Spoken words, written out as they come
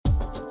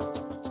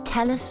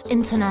TELUS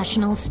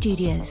International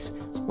Studios,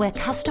 where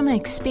customer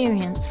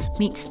experience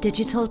meets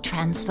digital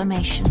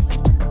transformation.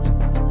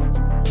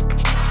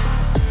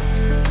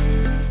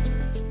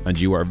 And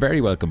you are very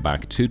welcome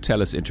back to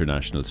TELUS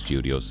International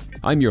Studios.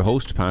 I'm your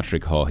host,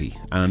 Patrick Hawhey,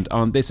 and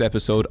on this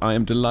episode I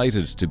am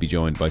delighted to be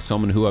joined by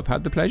someone who I've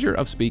had the pleasure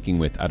of speaking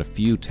with at a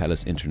few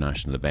TELUS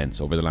International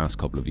events over the last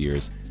couple of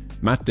years.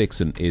 Matt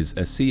Dixon is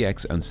a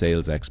CX and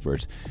sales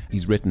expert.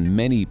 He's written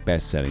many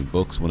best-selling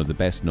books. One of the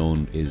best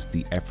known is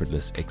The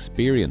Effortless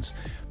Experience.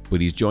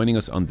 But he's joining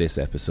us on this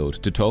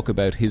episode to talk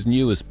about his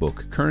newest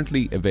book,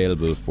 currently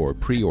available for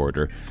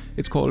pre-order.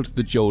 It's called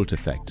The Jolt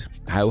Effect: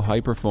 How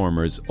High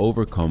Performers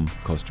Overcome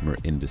Customer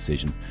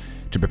Indecision.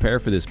 To prepare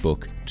for this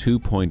book,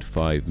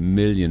 2.5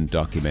 million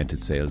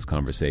documented sales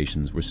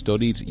conversations were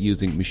studied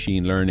using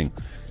machine learning.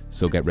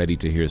 So get ready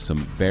to hear some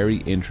very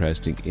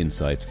interesting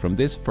insights from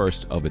this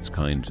first of its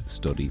kind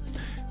study.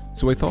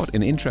 So I thought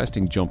an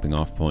interesting jumping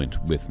off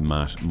point with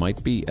Matt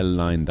might be a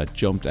line that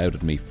jumped out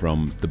at me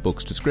from the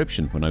book's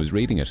description when I was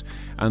reading it.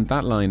 And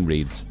that line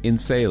reads, "In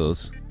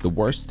sales, the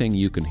worst thing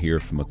you can hear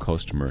from a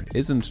customer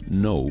isn't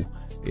no,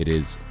 it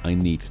is, I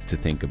need to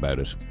think about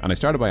it." And I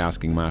started by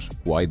asking Matt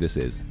why this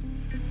is.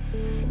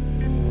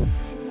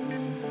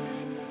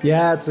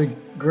 Yeah, it's a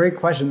great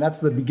question. That's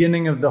the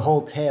beginning of the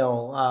whole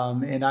tale.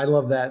 And I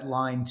love that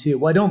line too.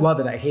 Well, I don't love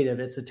it. I hate it.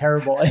 It's it's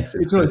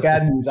really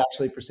bad news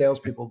actually for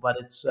salespeople, but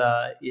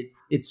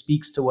it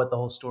speaks to what the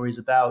whole story is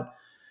about.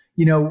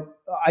 You know,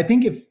 I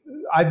think if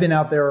I've been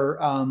out there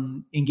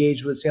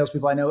engaged with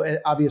salespeople, I know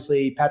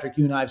obviously, Patrick,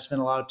 you and I have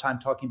spent a lot of time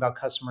talking about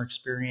customer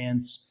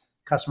experience,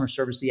 customer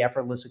service, the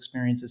effortless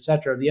experience, et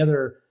cetera. The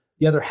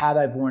other hat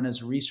I've worn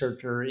as a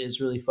researcher is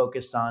really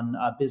focused on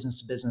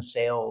business-to-business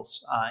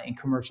sales and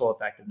commercial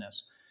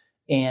effectiveness,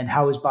 and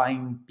how is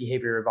buying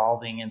behavior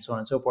evolving, and so on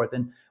and so forth.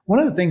 And one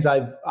of the things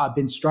I've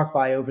been struck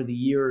by over the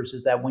years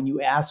is that when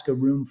you ask a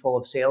room full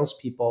of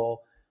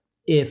salespeople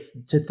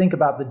to think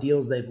about the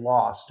deals they've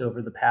lost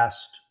over the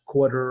past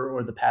quarter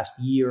or the past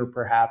year,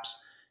 perhaps,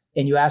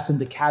 and you ask them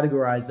to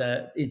categorize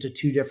that into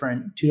two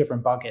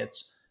different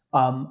buckets.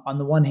 On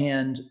the one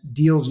hand,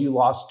 deals you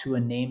lost to a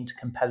named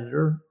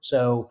competitor.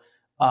 So,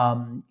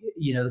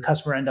 the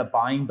customer ended up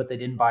buying, but they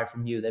didn't buy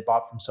from you. They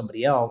bought from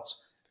somebody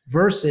else.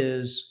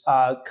 Versus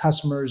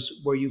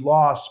customers where you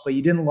lost, but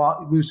you didn't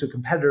lose to a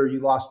competitor.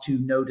 You lost to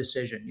no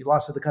decision. You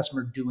lost to the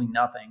customer doing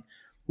nothing.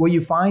 What you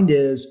find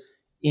is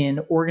in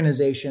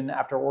organization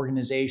after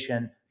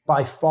organization,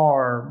 by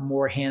far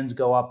more hands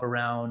go up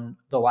around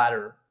the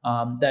latter.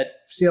 That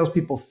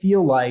salespeople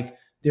feel like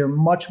they're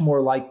much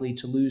more likely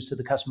to lose to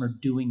the customer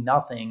doing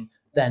nothing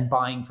than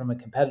buying from a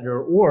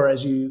competitor, or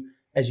as you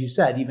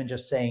said, even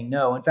just saying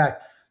no. In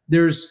fact,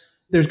 there's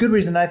good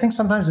reason. I think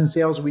sometimes in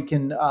sales we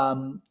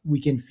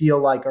can feel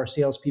like our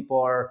salespeople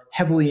are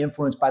heavily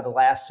influenced by the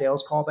last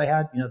sales call they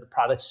had. The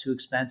product's too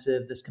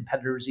expensive. This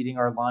competitor is eating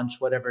our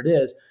lunch, whatever it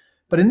is.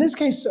 But in this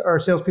case, our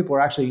salespeople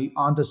are actually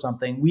onto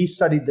something. We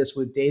studied this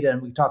with data,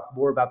 and we talked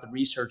more about the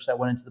research that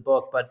went into the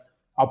book. But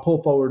I'll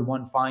pull forward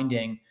one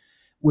finding,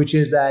 which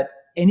is that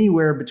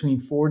anywhere between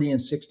 40 and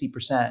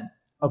 60%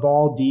 of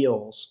all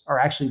deals are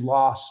actually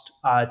lost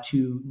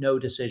to no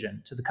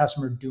decision, to the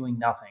customer doing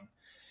nothing.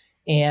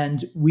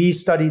 And we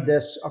studied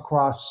this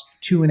across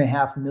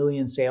 2.5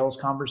 million sales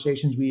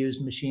conversations. We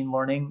used machine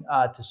learning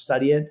to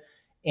study it.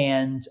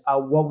 And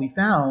what we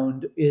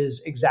found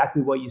is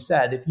exactly what you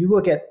said. If you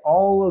look at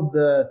all of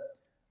the,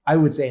 I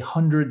would say,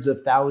 hundreds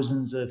of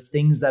thousands of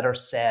things that are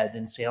said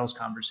in sales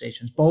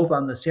conversations, both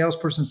on the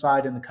salesperson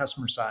side and the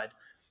customer side,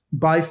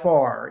 by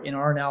far, in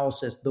our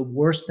analysis, the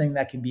worst thing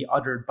that can be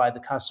uttered by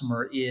the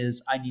customer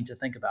is, "I need to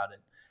think about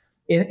it."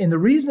 And the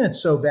reason it's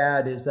so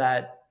bad is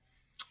that,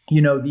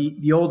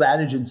 the old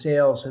adage in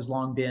sales has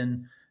long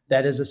been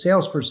that as a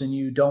salesperson,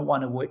 you don't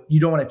want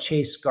to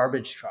chase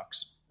garbage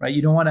trucks, right?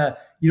 You don't want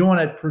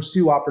to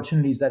pursue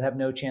opportunities that have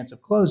no chance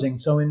of closing.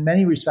 So in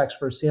many respects,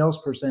 for a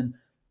salesperson,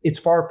 it's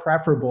far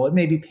preferable. It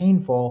may be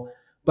painful,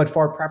 but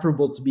far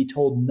preferable to be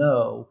told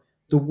no.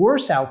 The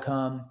worst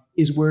outcome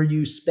is where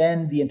you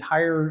spend you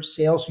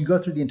go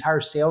through the entire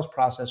sales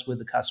process with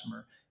the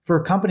customer.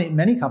 For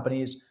many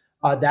companies,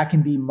 that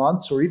can be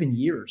months or even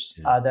years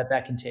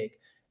that can take.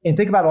 And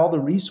think about all the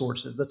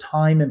resources, the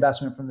time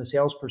investment from the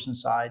salesperson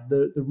side,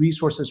 the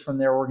resources from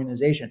their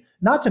organization,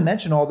 not to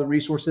mention all the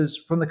resources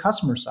from the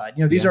customer side.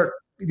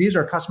 These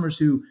are customers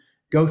who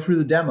go through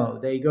the demo.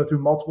 They go through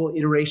multiple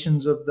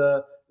iterations of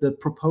the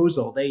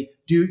proposal. They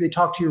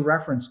talk to your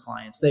reference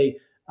clients. They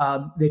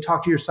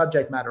talk to your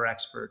subject matter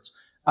experts.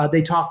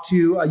 You talk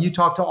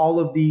to all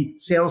of the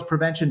sales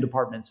prevention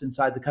departments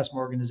inside the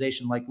customer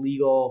organization, like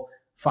legal,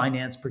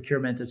 finance,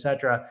 procurement, et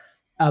cetera,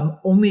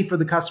 only for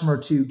the customer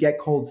to get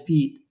cold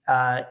feet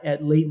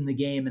at late in the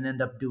game and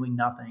end up doing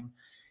nothing.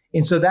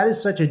 And so that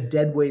is such a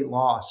deadweight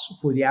loss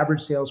for the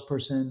average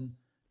salesperson,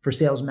 for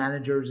sales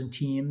managers and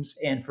teams,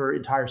 and for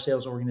entire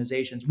sales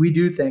organizations. We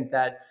do think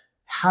that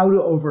how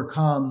to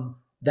overcome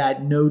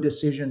that no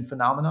decision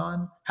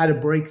phenomenon, how to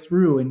break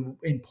through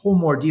and pull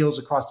more deals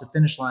across the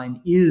finish line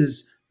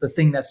is the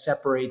thing that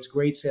separates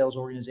great sales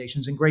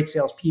organizations and great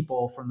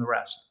salespeople from the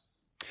rest.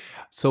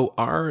 So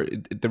are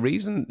the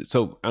reason?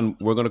 So, and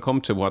we're going to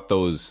come to what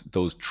those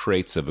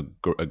traits of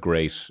a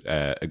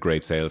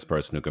great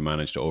salesperson who can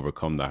manage to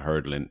overcome that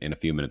hurdle in a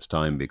few minutes'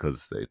 time,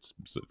 because it's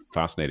a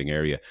fascinating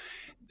area.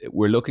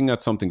 We're looking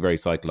at something very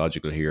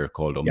psychological here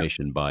called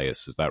omission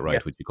bias. Is that right?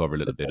 Yep. Which you cover a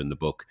little bit in the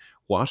book.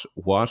 What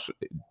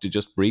to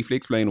just briefly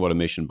explain what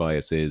omission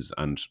bias is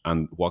and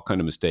what kind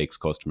of mistakes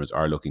customers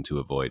are looking to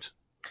avoid.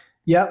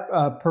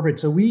 Yeah, perfect.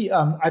 So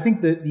I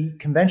think that the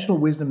conventional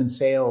wisdom in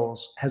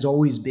sales has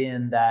always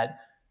been that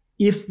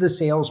if the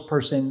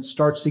salesperson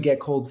starts to get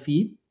cold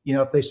feet,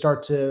 if they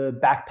start to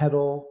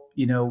backpedal,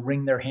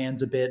 wring their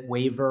hands a bit,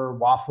 waver,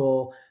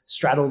 waffle,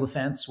 straddle the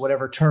fence,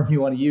 whatever term you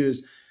want to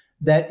use,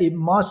 that it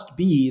must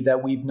be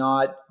that we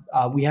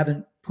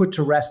haven't put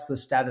to rest the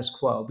status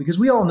quo. Because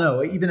we all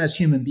know, even as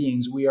human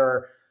beings, we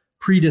are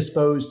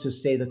predisposed to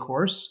stay the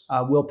course.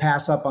 We'll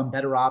pass up on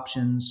better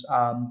options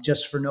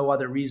just for no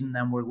other reason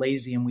than we're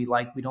lazy and we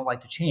don't like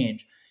to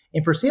change.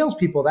 And for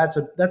salespeople, that's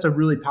a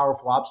really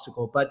powerful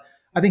obstacle. But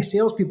I think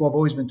salespeople have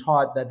always been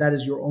taught that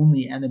is your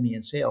only enemy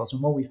in sales.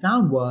 And what we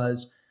found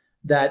was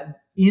that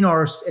in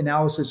our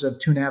analysis of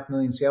 2.5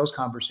 million sales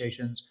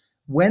conversations,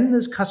 when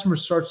this customer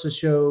starts to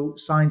show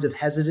signs of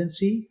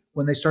hesitancy,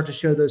 when they start to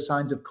show those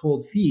signs of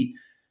cold feet,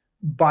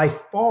 by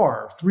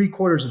far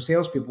 3/4 of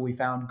salespeople we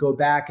found go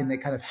back and they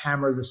kind of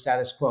hammer the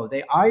status quo.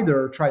 They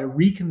either try to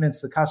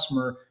reconvince the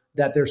customer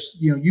that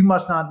you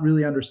must not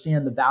really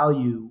understand the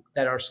value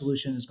that our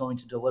solution is going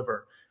to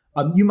deliver.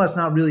 You must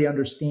not really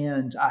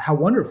understand how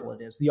wonderful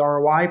it is, the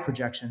ROI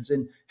projections,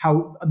 and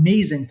how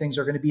amazing things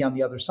are going to be on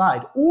the other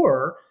side.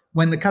 Or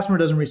when the customer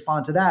doesn't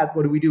respond to that,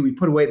 what do? We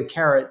put away the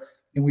carrot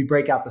and we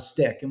break out the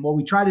stick. And what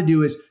we try to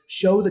do is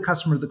show the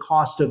customer the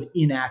cost of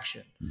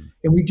inaction.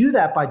 And we do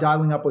that by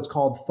dialing up what's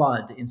called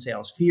FUD in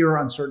sales: fear,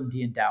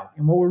 uncertainty, and doubt.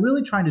 And what we're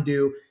really trying to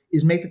do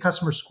is make the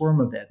customer squirm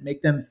a bit,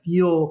 make them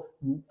feel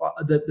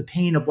the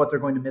pain of what they're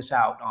going to miss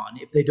out on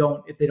if they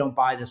don't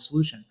buy this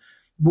solution.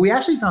 But we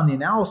actually found the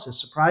analysis,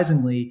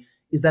 surprisingly,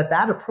 is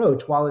that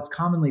approach, while it's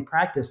commonly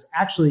practiced,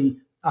 actually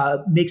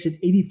makes it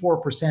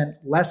 84%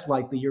 less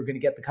likely you're going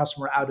to get the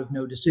customer out of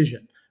no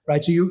decision.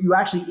 Right. So you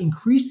actually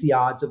increase the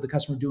odds of the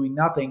customer doing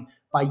nothing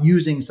by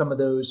using some of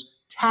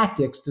those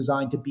tactics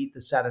designed to beat the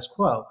status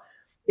quo.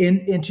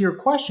 And to your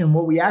question,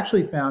 what we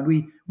actually found,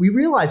 we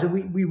realized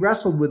that we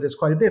wrestled with this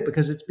quite a bit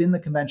because it's been the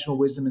conventional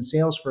wisdom in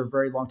sales for a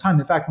very long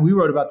time. In fact, we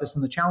wrote about this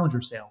in the Challenger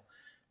sale,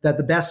 that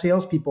the best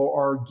salespeople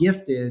are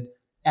gifted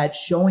at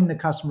showing the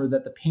customer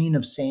that the pain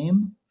of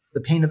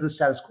the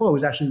status quo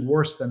is actually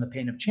worse than the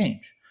pain of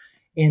change.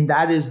 And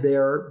that is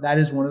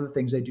one of the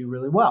things they do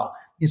really well.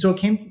 And so it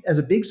came as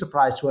a big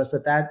surprise to us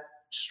that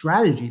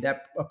strategy,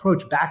 that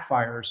approach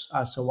backfires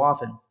so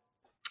often.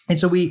 And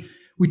so we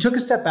took a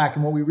step back,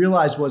 and what we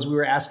realized was we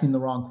were asking the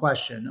wrong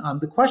question.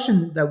 The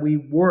question that we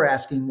were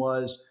asking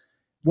was,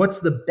 what's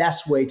the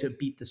best way to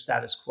beat the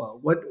status quo?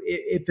 What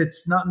if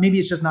it's not, maybe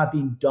it's just not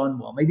being done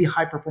well. Maybe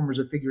high performers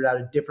have figured out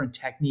a different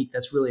technique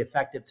that's really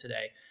effective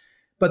today.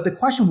 But the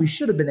question we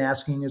should have been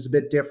asking is a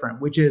bit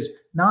different, which is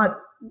not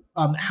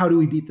how do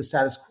we beat the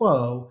status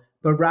quo,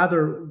 but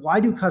rather, why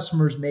do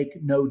customers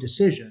make no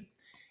decision?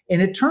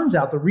 And it turns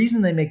out the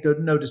reason they make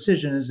no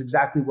decision is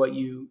exactly what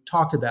you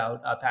talked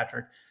about,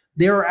 Patrick.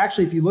 There are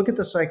actually, if you look at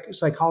the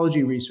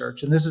psychology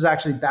research, and this is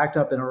actually backed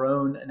up in our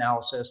own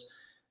analysis,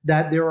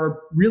 that there are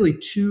really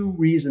two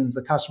reasons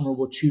the customer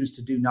will choose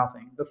to do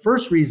nothing. The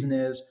first reason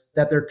is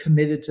that they're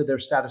committed to their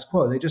status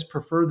quo. They just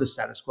prefer the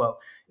status quo.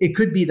 It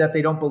could be that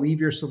they don't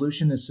believe your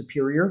solution is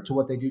superior to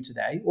what they do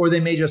today, or they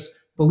may just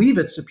believe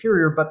it's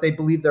superior, but they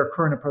believe their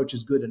current approach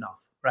is good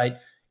enough, right?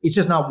 It's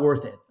just not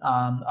worth it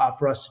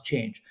for us to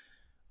change.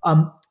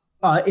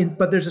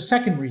 But there's a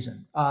second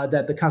reason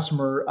that the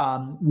customer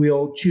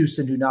will choose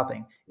to do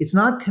nothing. It's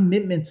not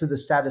commitment to the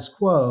status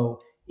quo.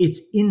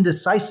 It's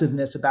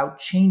indecisiveness about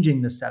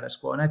changing the status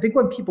quo. And I think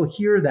when people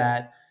hear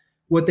that,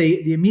 what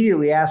they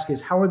immediately ask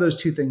is, how are those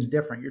two things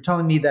different? You're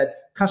telling me that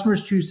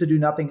customers choose to do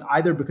nothing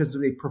either because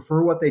they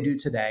prefer what they do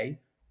today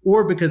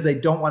or because they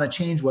don't want to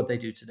change what they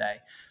do today.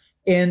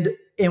 And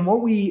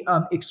what we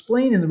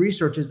explain in the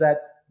research is that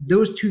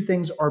those two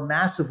things are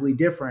massively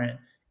different.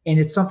 And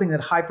it's something that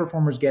high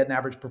performers get and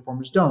average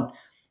performers don't.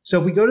 So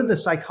if we go to the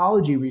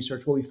psychology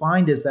research, what we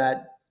find is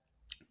that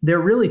there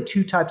are really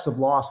two types of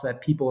loss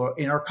that people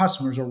and our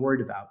customers are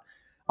worried about.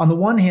 On the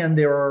one hand,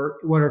 there are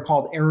what are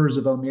called errors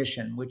of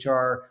omission, which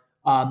are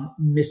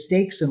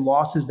mistakes and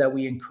losses that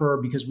we incur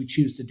because we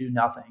choose to do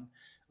nothing.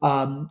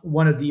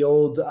 One of the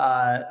old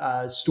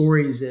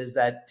stories is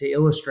that, to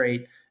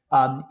illustrate,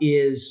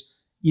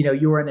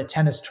 you're in a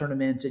tennis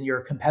tournament and your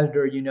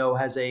competitor,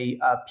 has a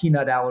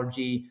peanut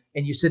allergy,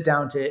 and you sit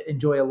down to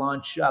enjoy a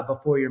lunch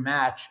before your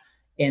match,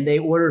 and they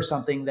order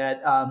something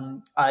that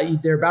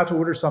they're about to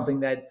order something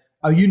that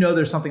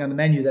there's something on the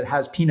menu that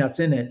has peanuts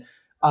in it.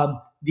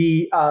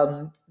 The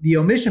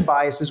omission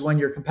bias is when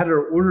your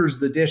competitor orders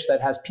the dish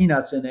that has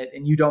peanuts in it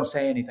and you don't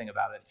say anything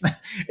about it.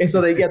 And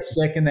so they get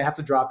sick and they have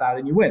to drop out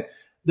and you win.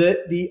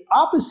 The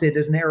opposite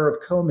is an error of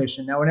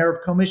commission. Now, an error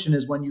of commission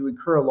is when you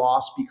incur a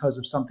loss because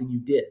of something you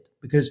did,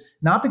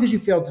 not because you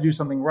failed to do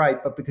something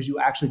right, but because you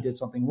actually did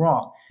something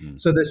wrong.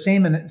 So the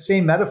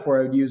same metaphor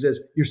I would use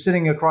is you're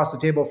sitting across the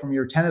table from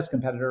your tennis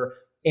competitor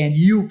and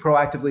you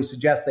proactively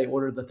suggest they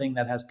order the thing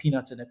that has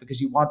peanuts in it because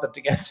you want them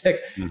to get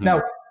sick.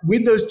 Now,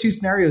 with those two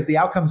scenarios, the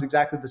outcome is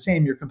exactly the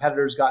same. Your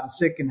competitor's gotten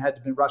sick and had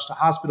to be rushed to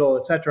hospital,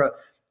 et cetera.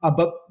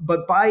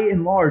 But by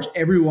and large,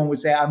 everyone would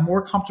say, I'm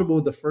more comfortable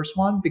with the first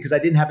one because I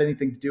didn't have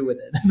anything to do with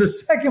it. The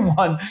second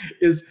one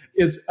is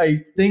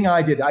a thing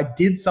I did. I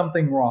did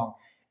something wrong.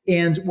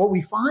 And what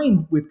we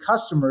find with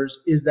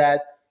customers is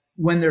that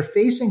when they're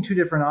facing two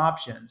different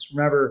options,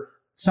 remember,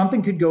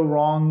 something could go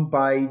wrong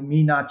by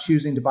me not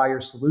choosing to buy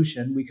your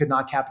solution. We could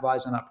not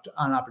capitalize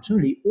on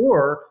opportunity,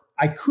 or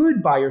I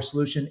could buy your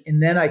solution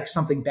and then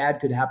something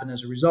bad could happen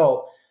as a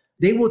result.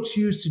 They will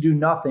choose to do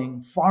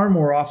nothing far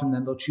more often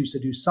than they'll choose to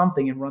do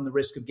something and run the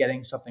risk of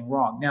getting something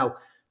wrong. Now,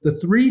 the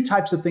three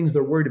types of things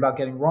they're worried about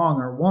getting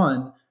wrong are: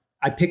 one,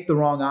 I picked the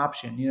wrong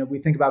option. We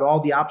think about all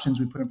the options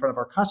we put in front of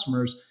our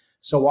customers.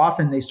 So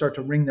often they start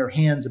to wring their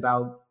hands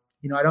about,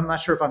 I'm not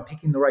sure if I'm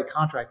picking the right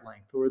contract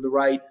length or the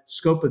right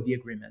scope of the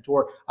agreement,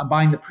 or I'm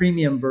buying the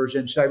premium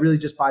version. Should I really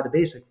just buy the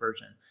basic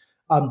version?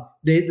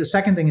 The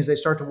second thing is they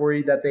start to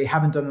worry that they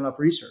haven't done enough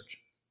research.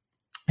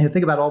 And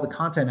think about all the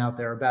content out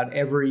there about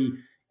every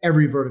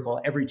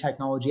vertical, every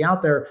technology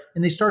out there.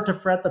 And they start to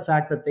fret the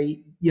fact that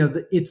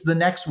it's the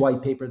next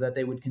white paper that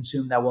they would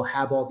consume that will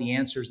have all the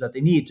answers that they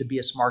need to be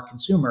a smart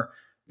consumer.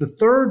 The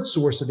third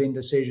source of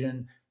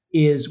indecision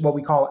is what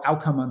we call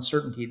outcome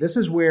uncertainty. This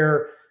is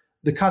where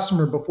the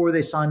customer, before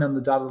they sign on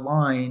the dotted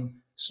line,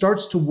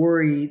 starts to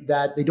worry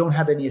that they don't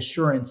have any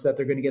assurance that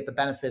they're going to get the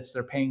benefits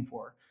they're paying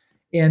for.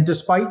 And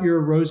despite your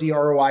rosy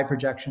ROI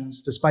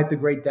projections, despite the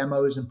great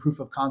demos and proof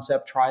of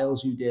concept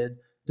trials you did,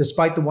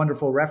 despite the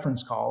wonderful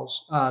reference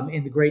calls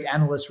and the great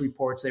analyst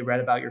reports they read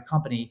about your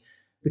company,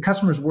 the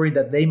customer's worried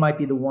that they might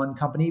be the one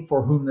company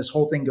for whom this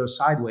whole thing goes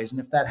sideways.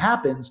 And if that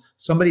happens,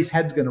 somebody's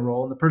head's going to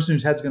roll. And the person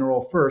whose head's going to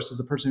roll first is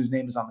the person whose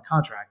name is on the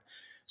contract.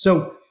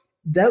 So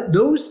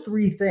those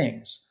three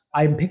things,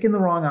 I'm picking the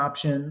wrong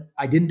option,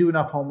 I didn't do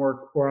enough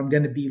homework, or I'm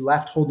going to be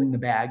left holding the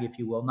bag, if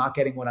you will, not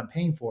getting what I'm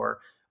paying for,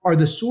 are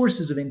the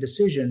sources of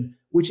indecision,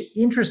 which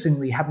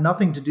interestingly have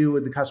nothing to do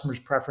with the customer's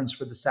preference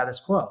for the status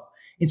quo.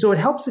 And so it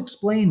helps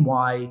explain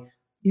why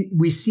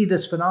we see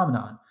this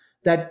phenomenon,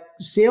 that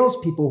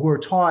salespeople who are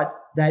taught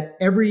that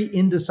every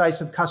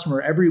indecisive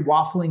customer, every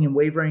waffling and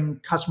wavering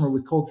customer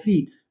with cold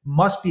feet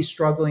must be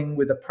struggling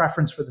with a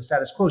preference for the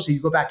status quo. So you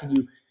go back and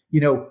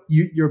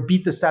your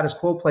beat the status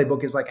quo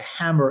playbook is like a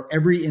hammer.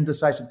 Every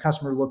indecisive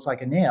customer looks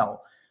like a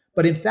nail.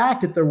 But in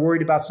fact, if they're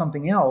worried about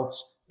something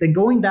else, then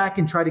going back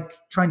and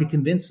trying to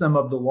convince them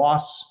of the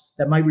loss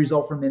that might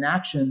result from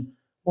inaction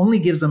only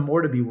gives them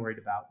more to be worried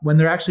about when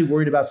they're actually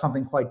worried about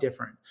something quite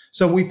different.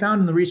 So what we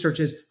found in the research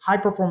is high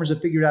performers have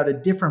figured out a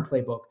different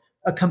playbook,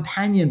 a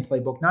companion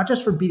playbook, not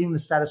just for beating the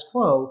status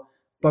quo,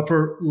 but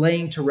for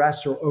laying to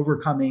rest or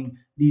overcoming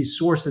these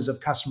sources of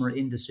customer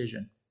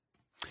indecision.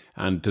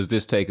 And does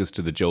this take us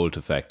to the jolt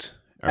effect?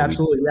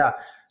 Absolutely, yeah.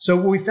 So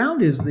what we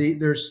found is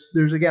there's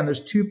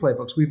two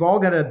playbooks. We've all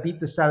got to beat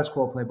the status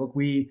quo playbook.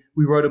 We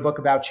wrote a book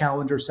about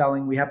challenger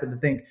selling. We happen to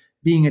think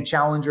being a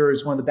challenger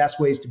is one of the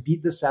best ways to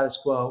beat the status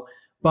quo.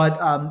 But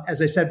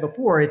as I said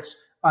before,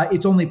 it's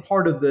only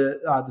part of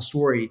the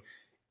story.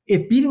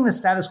 If beating the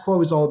status quo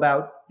is all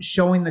about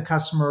showing the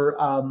customer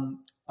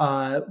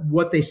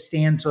what they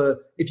stand to,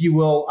 if you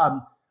will,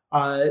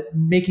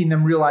 making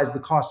them realize the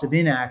cost of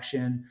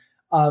inaction,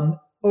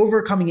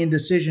 overcoming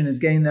indecision is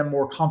getting them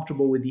more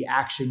comfortable with the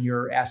action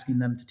you're asking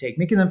them to take,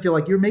 making them feel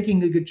like you're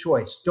making a good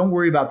choice. Don't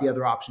worry about the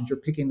other options. You're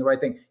picking the right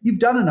thing. You've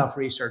done enough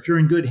research. You're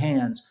in good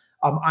hands.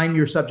 I'm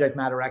your subject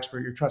matter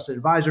expert, your trusted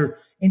advisor.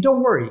 And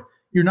don't worry,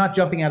 you're not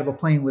jumping out of a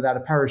plane without a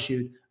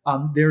parachute.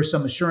 There are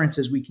some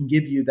assurances we can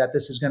give you that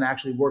this is going to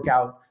actually work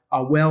out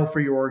well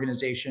for your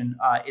organization,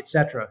 et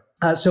cetera.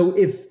 So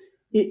if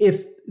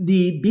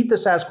the beat the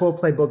status quo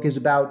playbook is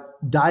about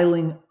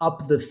dialing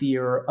up the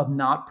fear of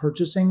not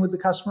purchasing with the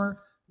customer,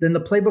 then the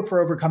playbook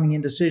for overcoming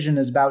indecision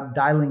is about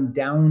dialing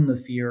down the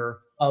fear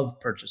of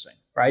purchasing,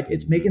 right?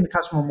 It's making the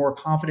customer more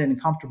confident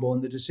and comfortable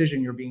in the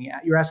decision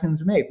you're asking them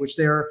to make, which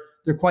they're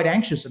quite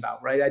anxious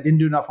about, right? I didn't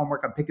do enough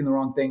homework. I'm picking the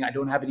wrong thing. I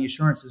don't have any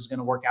assurance this is going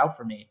to work out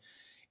for me.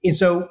 And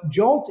so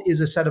JOLT is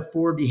a set of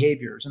 4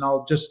 behaviors, and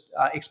I'll just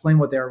explain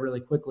what they are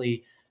really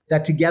quickly,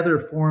 that together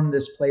form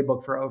this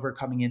playbook for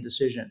overcoming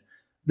indecision.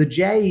 The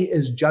J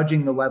is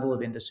judging the level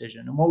of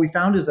indecision. And what we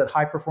found is that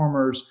high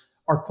performers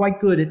are quite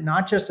good at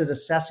not just at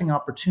assessing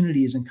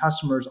opportunities and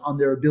customers on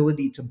their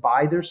ability to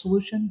buy their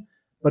solution,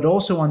 but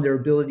also on their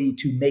ability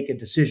to make a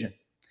decision.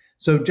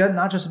 So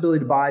not just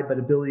ability to buy, but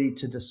ability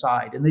to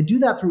decide. And they do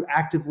that through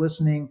active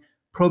listening,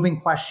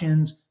 probing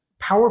questions,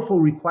 powerful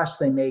requests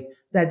they make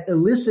that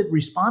elicit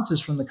responses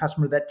from the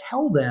customer that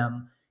tell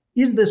them,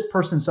 is this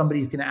person somebody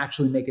who can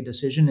actually make a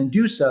decision and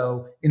do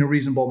so in a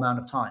reasonable amount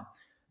of time?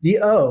 The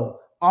O,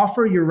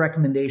 offer your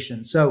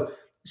recommendation. So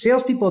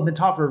salespeople have been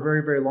taught for a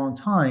very, very long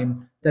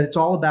time that it's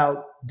all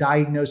about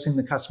diagnosing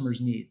the customer's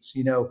needs,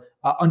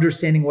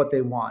 understanding what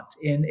they want.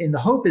 And the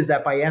hope is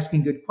that by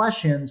asking good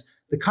questions,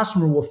 the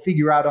customer will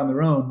figure out on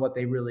their own what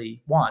they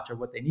really want or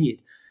what they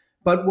need.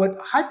 But what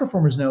high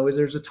performers know is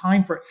there's a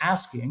time for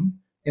asking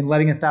and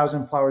letting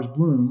 1,000 flowers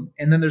bloom.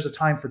 And then there's a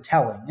time for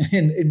telling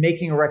and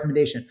making a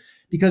recommendation.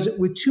 Because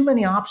with too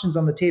many options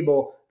on the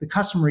table, the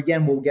customer,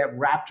 again, will get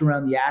wrapped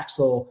around the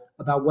axle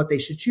about what they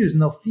should choose.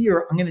 And they'll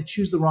fear, I'm going to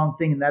choose the wrong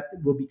thing, and that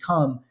will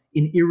become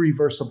an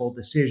irreversible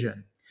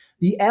decision.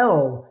 The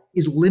L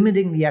is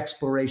limiting the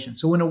exploration.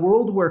 So in a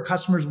world where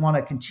customers want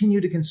to continue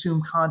to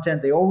consume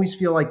content, they always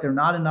feel like they're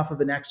not enough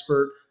of an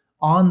expert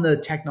on the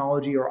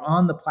technology or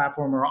on the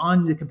platform or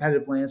on the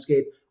competitive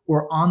landscape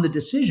or on the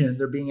decision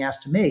they're being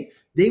asked to make,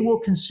 they will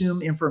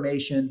consume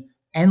information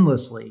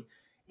endlessly.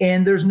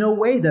 And there's no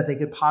way that they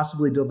could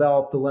possibly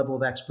develop the level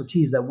of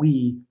expertise that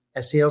we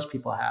as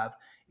salespeople have.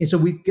 And so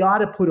we've got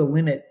to put a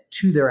limit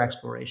to their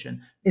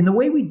exploration. And the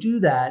way we do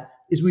that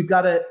is we've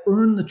got to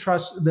earn the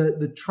trust,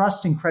 the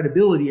trust and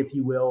credibility, if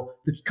you will,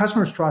 the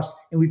customer's trust,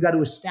 and we've got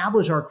to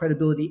establish our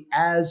credibility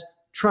as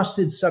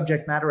trusted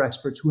subject matter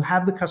experts who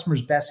have the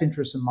customer's best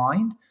interests in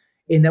mind,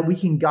 and that we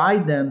can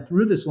guide them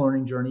through this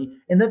learning journey,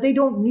 and that they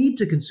don't need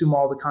to consume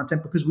all the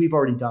content because we've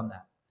already done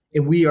that.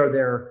 And we are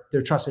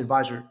their trusted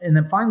advisor. And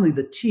then finally,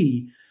 the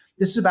T,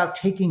 this is about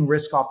taking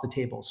risk off the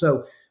table.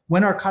 So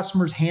when our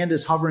customer's hand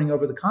is hovering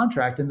over the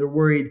contract and they're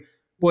worried,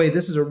 boy,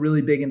 this is a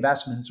really big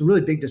investment. It's a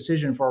really big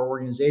decision for our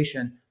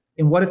organization.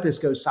 And what if this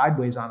goes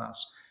sideways on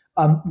us?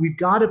 We've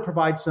got to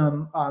provide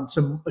some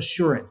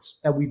assurance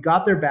that we've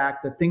got their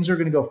back, that things are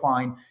going to go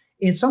fine.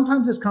 And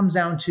sometimes this comes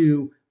down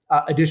to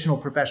additional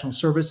professional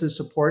services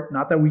support,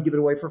 not that we give it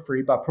away for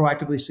free, but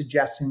proactively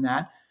suggesting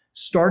that.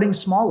 Starting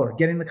smaller,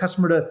 getting the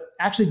customer to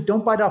actually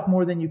don't bite off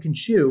more than you can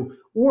chew,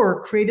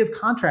 or creative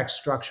contract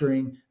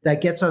structuring that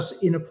gets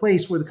us in a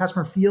place where the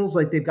customer feels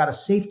like they've got a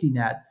safety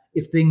net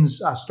if things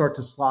start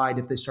to slide,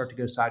 if they start to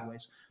go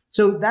sideways.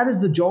 So that is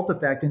the jolt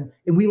effect. And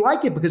we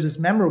like it because it's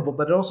memorable,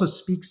 but it also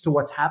speaks to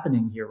what's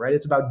happening here, right?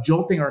 It's about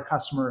jolting our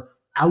customer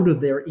out of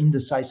their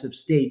indecisive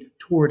state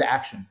toward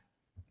action.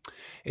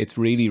 It's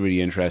really, really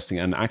interesting.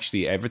 And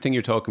actually, everything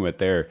you're talking about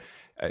there,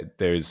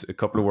 there's a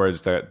couple of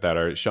words that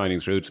are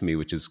shining through to me,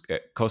 which is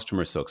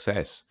customer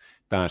success.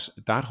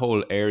 That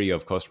whole area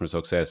of customer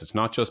success, it's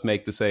not just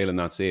make the sale and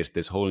that's it.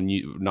 This whole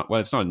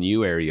it's not a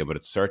new area, but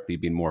it's certainly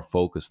been more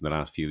focused in the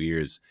last few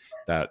years,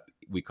 that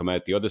we come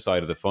out the other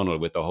side of the funnel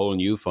with the whole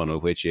new funnel,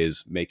 which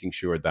is making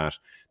sure that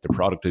the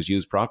product is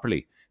used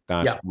properly,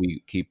 that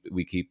we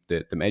keep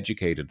them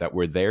educated, that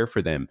we're there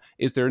for them.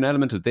 Is there an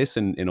element of this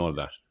in all of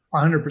that?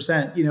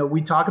 100%.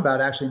 We talk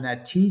about actually in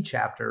that T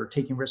chapter,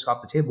 taking risk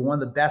off the table.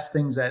 One of the best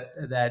things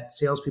that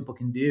salespeople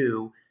can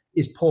do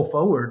is pull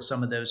forward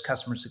some of those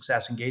customer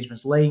success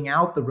engagements, laying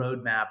out the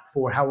roadmap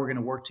for how we're going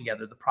to work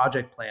together, the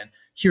project plan.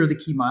 Here are the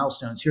key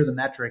milestones. Here are the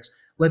metrics.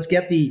 Let's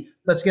get the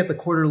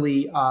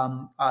quarterly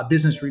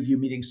business review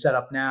meeting set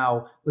up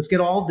now. Let's get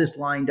all of this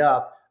lined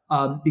up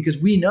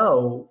because we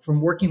know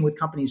from working with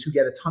companies who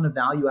get a ton of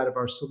value out of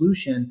our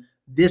solution,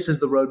 this is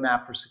the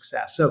roadmap for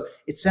success. So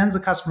it sends the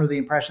customer the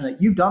impression that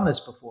you've done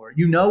this before.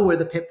 You know where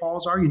the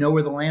pitfalls are. You know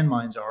where the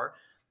landmines are.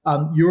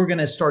 You're going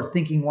to start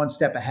thinking one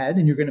step ahead,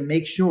 and you're going to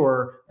make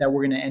sure that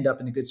we're going to end up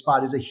in a good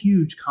spot. Is a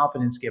huge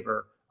confidence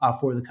giver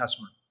for the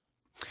customer.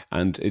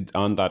 And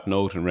on that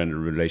note, in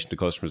relation to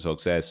customer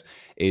success,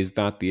 is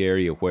that the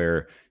area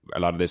where a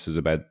lot of this is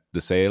about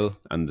the sale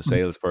and the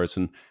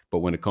salesperson, but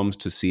when it comes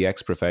to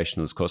CX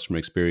professionals, customer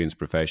experience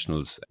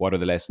professionals, what are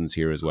the lessons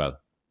here as well?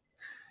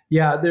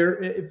 Yeah,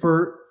 there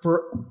for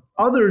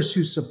others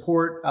who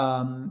support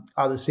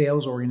the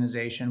sales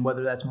organization,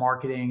 whether that's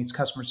marketing, it's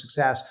customer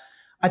success.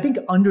 I think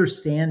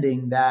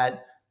understanding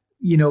that,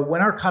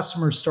 when our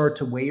customers start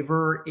to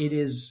waver, it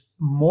is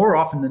more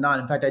often than not.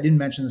 In fact, I didn't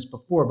mention this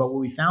before, but what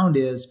we found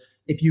is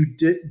if you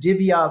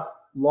divvy up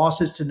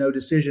losses to no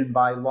decision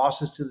by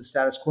losses to the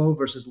status quo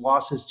versus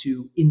losses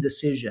to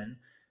indecision,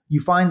 you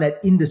find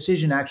that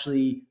indecision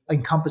actually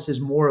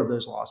encompasses more of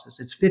those losses.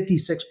 It's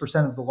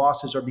 56% of the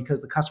losses are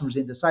because the customer's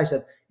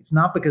indecisive. It's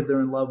not because they're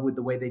in love with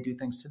the way they do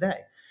things today.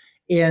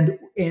 And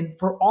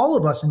for all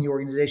of us in the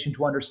organization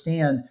to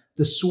understand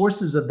the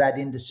sources of that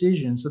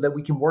indecision so that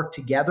we can work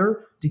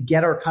together to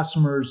get our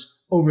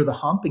customers over the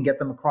hump and get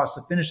them across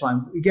the finish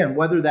line. Again,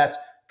 whether that's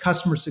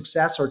customer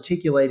success,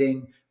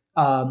 articulating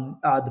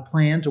the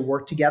plan to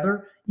work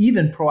together,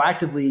 even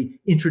proactively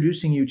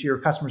introducing you to your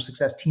customer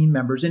success team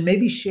members and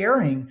maybe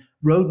sharing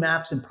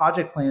roadmaps and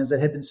project plans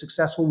that have been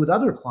successful with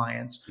other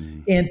clients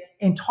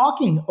and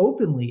talking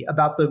openly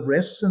about the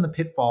risks and the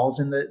pitfalls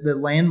and the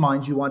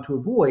landmines you want to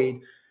avoid.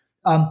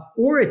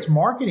 Or it's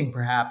marketing,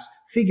 perhaps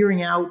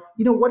figuring out,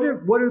 what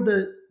are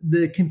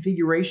the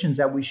configurations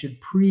that we should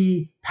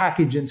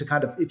pre-package into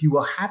kind of, if you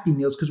will, happy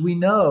meals, because we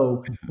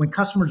know when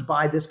customers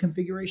buy this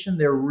configuration,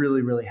 they're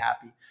really, really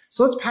happy.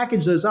 So let's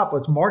package those up.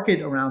 Let's market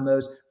around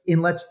those,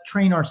 and let's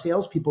train our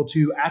salespeople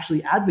to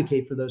actually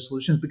advocate for those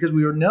solutions, because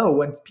we know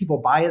when people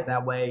buy it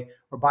that way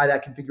or buy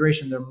that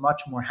configuration, they're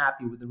much more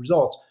happy with the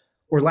results.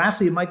 Or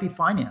lastly, it might be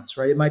finance,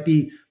 right? It might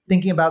be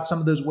thinking about some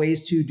of those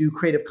ways to do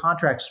creative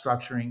contract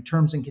structuring,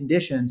 terms and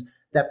conditions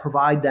that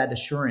provide that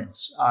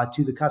assurance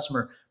to the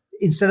customer,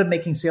 instead of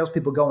making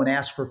salespeople go and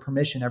ask for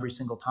permission every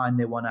single time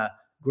they want to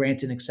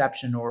grant an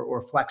exception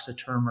or flex a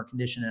term or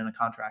condition in a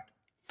contract.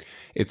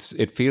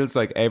 It feels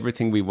like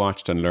everything we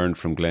watched and learned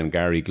from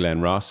Glengarry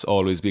Glen Ross,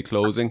 always be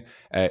closing,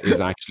 is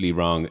actually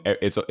wrong.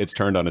 It's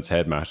turned on its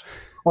head, Matt.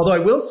 Although I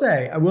will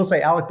say,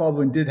 Alec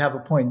Baldwin did have a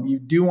point. You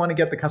do want to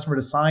get the customer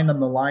to sign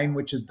on the line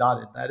which is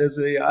dotted. That is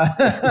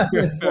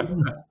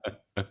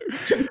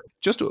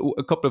Just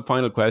a couple of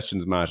final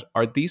questions, Matt.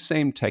 Are these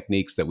same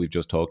techniques that we've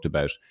just talked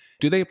about,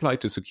 do they apply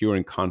to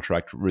securing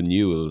contract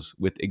renewals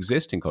with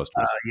existing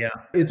customers? Yeah,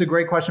 it's a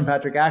great question,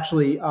 Patrick.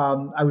 Actually,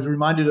 I was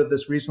reminded of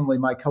this recently.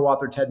 My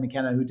co-author, Ted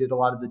McKenna, who did a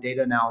lot of the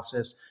data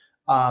analysis,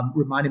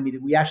 reminded me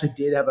that we actually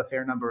did have a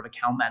fair number of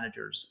account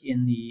managers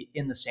in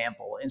the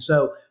sample. And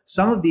so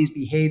some of these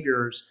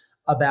behaviors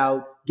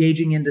about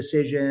gauging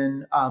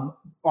indecision,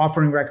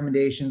 offering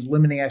recommendations,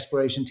 limiting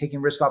exploration,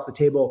 taking risk off the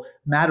table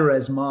matter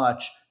as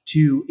much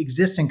to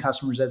existing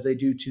customers as they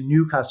do to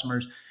new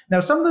customers. Now,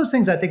 some of those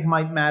things I think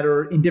might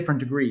matter in different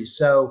degrees.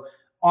 So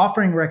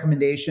offering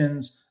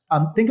recommendations,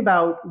 think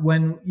about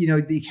when,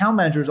 the account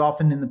manager is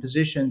often in the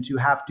position to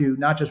have to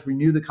not just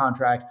renew the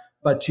contract,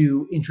 but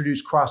to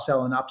introduce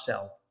cross-sell and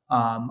upsell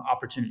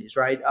opportunities,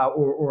 right?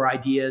 Or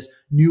ideas,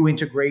 new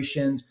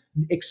integrations,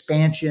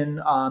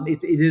 expansion.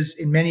 It is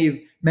in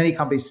many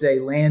companies today,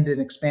 land and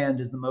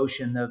expand is the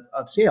motion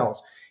of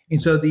sales.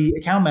 And so the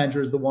account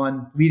manager is the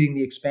one leading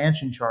the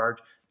expansion charge,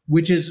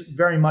 which is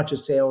very much a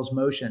sales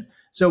motion.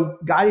 So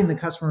guiding the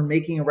customer,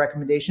 making a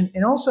recommendation,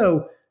 and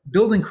also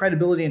building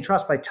credibility and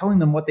trust by telling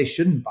them what they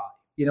shouldn't buy.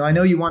 I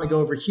know you want to go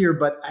over here,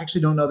 but I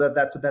actually don't know that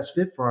that's the best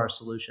fit for our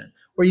solution.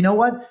 Or you know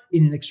what?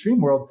 In an extreme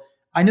world,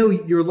 I know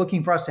you're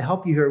looking for us to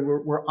help you here.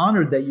 We're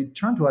honored that you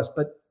turn to us,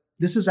 but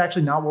this is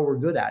actually not what we're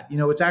good at.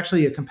 It's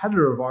actually a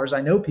competitor of ours.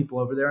 I know people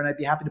over there, and I'd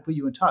be happy to put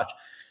you in touch.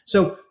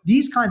 So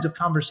these kinds of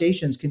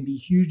conversations can be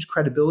huge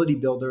credibility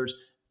builders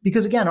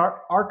because, again,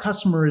 our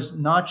customer is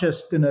not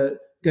just going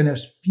to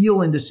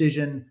feel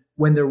indecision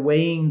when they're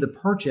weighing the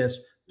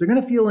purchase. They're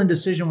going to feel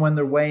indecision when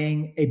they're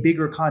weighing a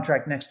bigger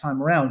contract next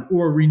time around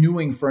or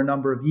renewing for a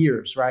number of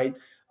years, right?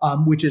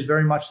 Which is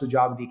very much the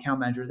job of the account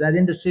manager. That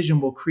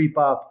indecision will creep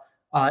up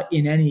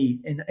in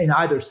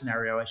either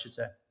scenario, I should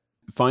say.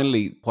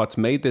 Finally, what's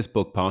made this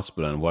book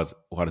possible and what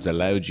has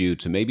allowed you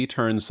to maybe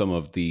turn some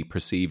of the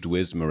perceived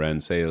wisdom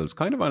around sales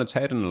kind of on its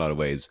head in a lot of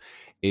ways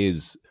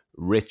is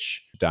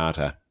rich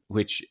data,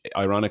 which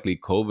ironically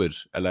COVID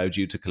allowed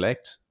you to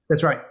collect.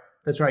 That's right.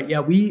 Yeah,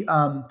 we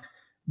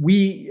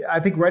I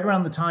think right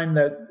around the time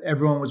that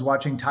everyone was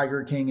watching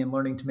Tiger King and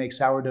learning to make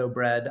sourdough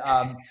bread,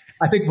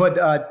 I think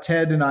what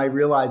Ted and I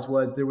realized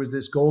was there was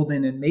this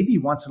golden and maybe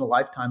once in a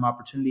lifetime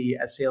opportunity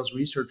as sales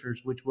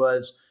researchers, which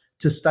was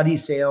to study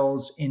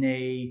sales in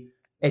a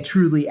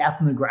truly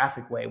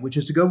ethnographic way, which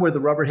is to go where the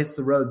rubber hits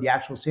the road, the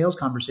actual sales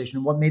conversation.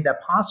 And what made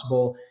that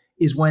possible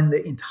is when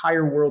the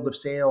entire world of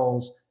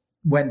sales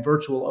went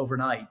virtual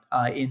overnight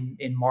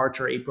in March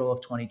or April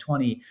of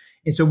 2020.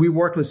 And so we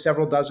worked with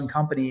several dozen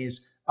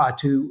companies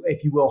to,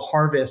 if you will,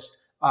 harvest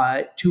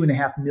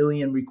 2.5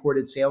 million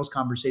recorded sales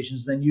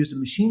conversations, then used a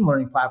machine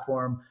learning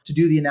platform to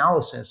do the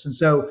analysis. And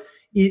so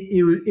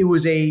it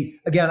was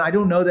again, I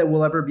don't know that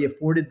we'll ever be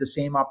afforded the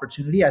same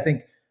opportunity. I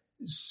think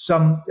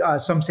some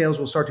sales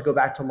will start to go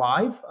back to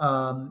live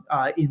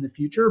in the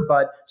future,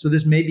 but so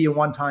this may be a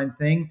one-time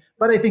thing.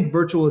 But I think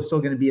virtual is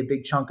still going to be a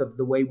big chunk of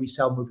the way we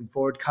sell moving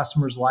forward.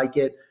 Customers like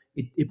it.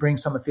 It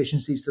brings some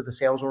efficiencies to the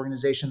sales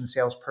organization, the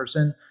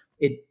salesperson.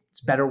 It's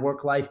better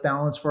work-life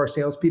balance for our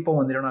salespeople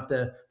when they don't have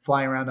to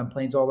fly around on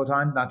planes all the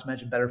time, not to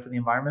mention better for the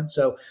environment.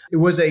 So it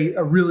was a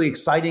really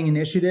exciting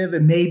initiative.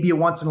 It may be a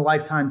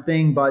once-in-a-lifetime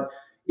thing, but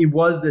it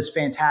was this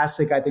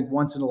fantastic, I think,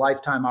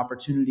 once-in-a-lifetime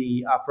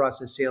opportunity for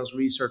us as sales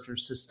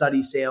researchers to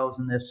study sales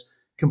in this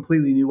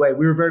completely new way.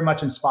 We were very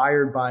much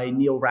inspired by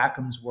Neil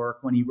Rackham's work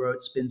when he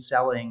wrote Spin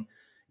Selling,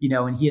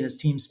 and he and his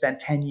team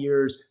spent 10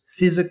 years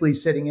physically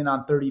sitting in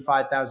on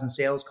 35,000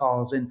 sales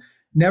calls, and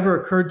never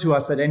occurred to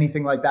us that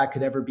anything like that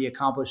could ever be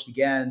accomplished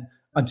again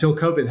until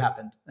COVID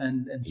happened.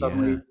 And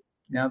suddenly,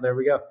 there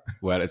we go.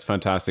 Well, it's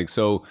fantastic.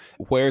 So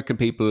where can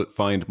people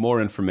find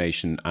more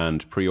information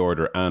and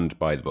pre-order and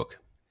buy the book?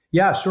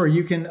 Yeah, sure.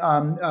 You can.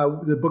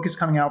 The book is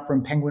coming out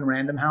from Penguin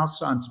Random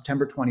House on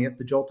September 20th,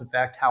 The Jolt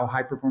Effect, How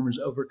High Performers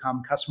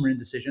Overcome Customer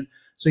Indecision.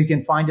 So you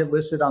can find it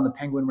listed on the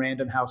Penguin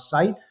Random House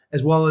site,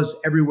 as well as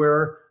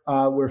everywhere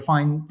where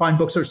fine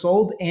books are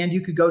sold. And you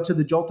could go to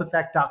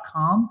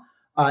thejolteffect.com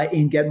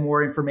and get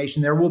more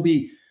information there. We'll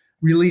be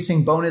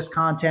releasing bonus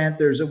content.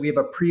 We have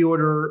a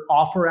pre-order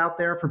offer out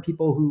there for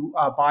people who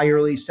buy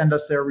early, send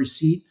us their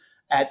receipt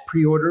at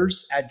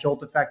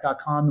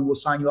preorders@jolteffect.com, and we'll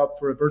sign you up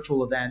for a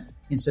virtual event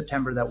in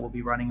September that we'll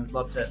be running. We'd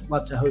love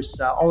to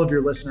host all of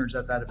your listeners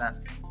at that event.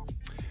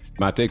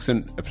 Matt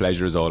Dixon, a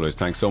pleasure as always.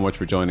 Thanks so much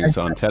for joining us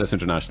on TELUS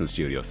International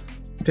Studios.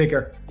 Take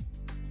care.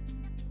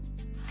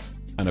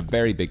 And a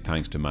very big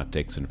thanks to Matt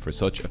Dixon for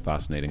such a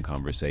fascinating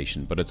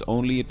conversation, but it's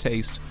only a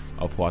taste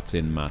of what's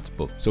in Matt's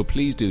book. So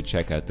please do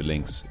check out the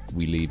links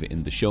we leave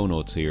in the show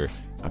notes here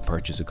and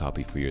purchase a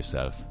copy for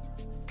yourself.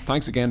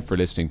 Thanks again for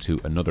listening to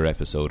another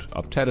episode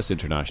of TELUS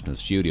International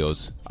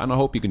Studios, and I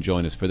hope you can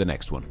join us for the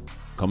next one,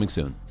 coming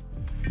soon.